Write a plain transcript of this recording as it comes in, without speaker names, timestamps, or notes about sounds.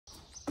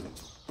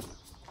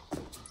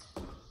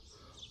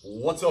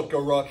What's up,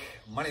 GORUCK?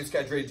 My name is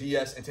Kadre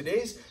DS, and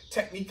today's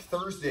Technique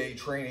Thursday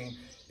training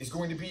is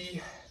going to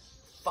be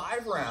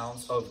 5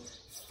 rounds of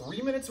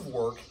 3 minutes of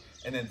work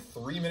and then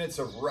 3 minutes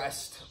of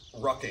rest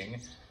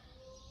rucking.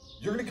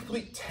 You're going to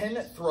complete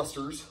 10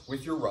 thrusters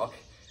with your ruck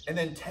and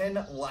then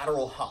 10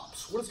 lateral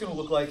hops. What it's going to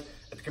look like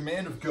at the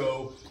command of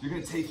go, you're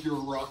going to take your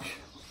ruck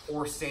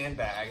or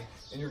sandbag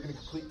and you're going to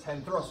complete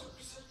 10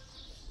 thrusters.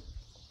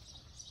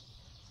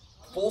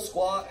 Full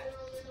squat,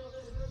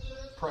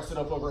 press it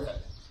up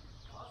overhead.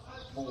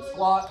 Full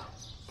squat,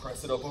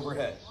 press it up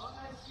overhead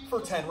for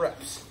 10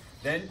 reps.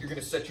 Then you're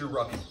gonna set your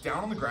ruck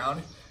down on the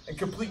ground and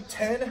complete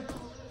 10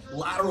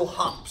 lateral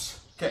hops.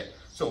 Okay,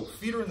 so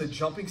feet are in the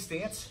jumping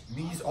stance,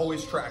 knees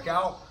always track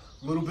out,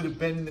 a little bit of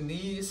bend in the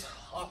knees,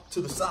 hop to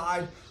the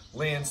side,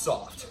 land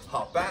soft.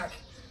 Hop back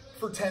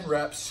for 10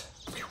 reps.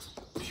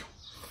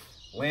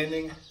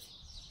 Landing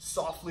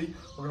softly,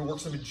 we're gonna work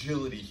some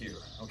agility here,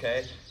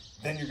 okay?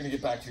 Then you're gonna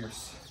get back to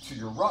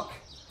your ruck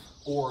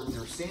or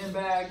your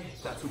sandbag,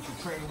 if that's what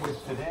you're training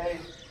with today.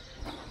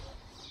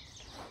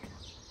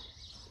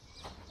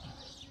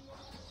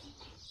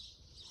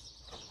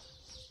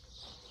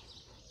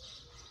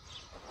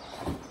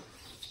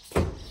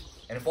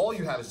 And if all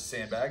you have is a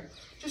sandbag,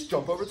 just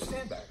jump over the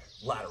sandbag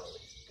laterally,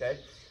 okay?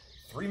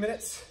 3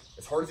 minutes,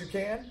 as hard as you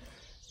can.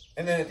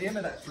 And then at the end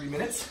of that 3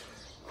 minutes,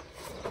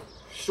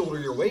 shoulder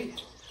your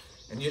weight,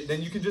 and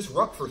then you can just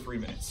ruck for 3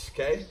 minutes,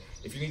 okay?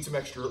 If you need some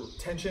extra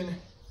tension,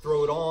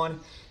 throw it on.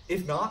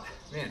 If not,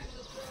 man,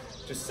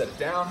 just set it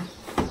down,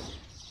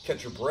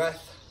 catch your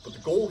breath. But the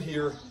goal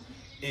here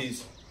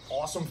is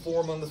awesome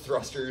form on the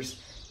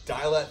thrusters,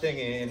 dial that thing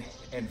in,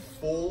 and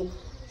full,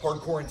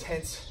 hardcore,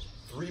 intense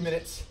 3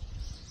 minutes,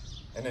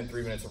 and then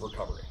 3 minutes of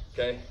recovery,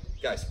 okay?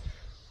 Guys,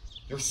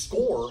 your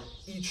score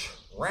each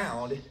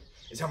round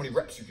is how many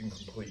reps you can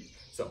complete.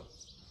 So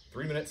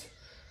 3 minutes,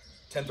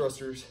 10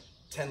 thrusters,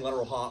 10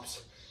 lateral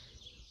hops,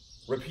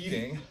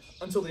 repeating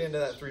until the end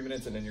of that 3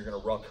 minutes, and then you're gonna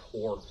ruck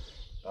or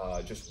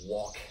just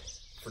walk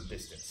for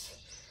distance.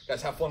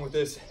 Guys, have fun with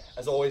this.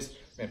 As always,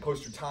 man,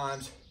 post your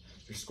times,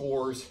 your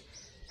scores,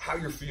 how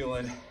you're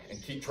feeling,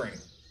 and keep training.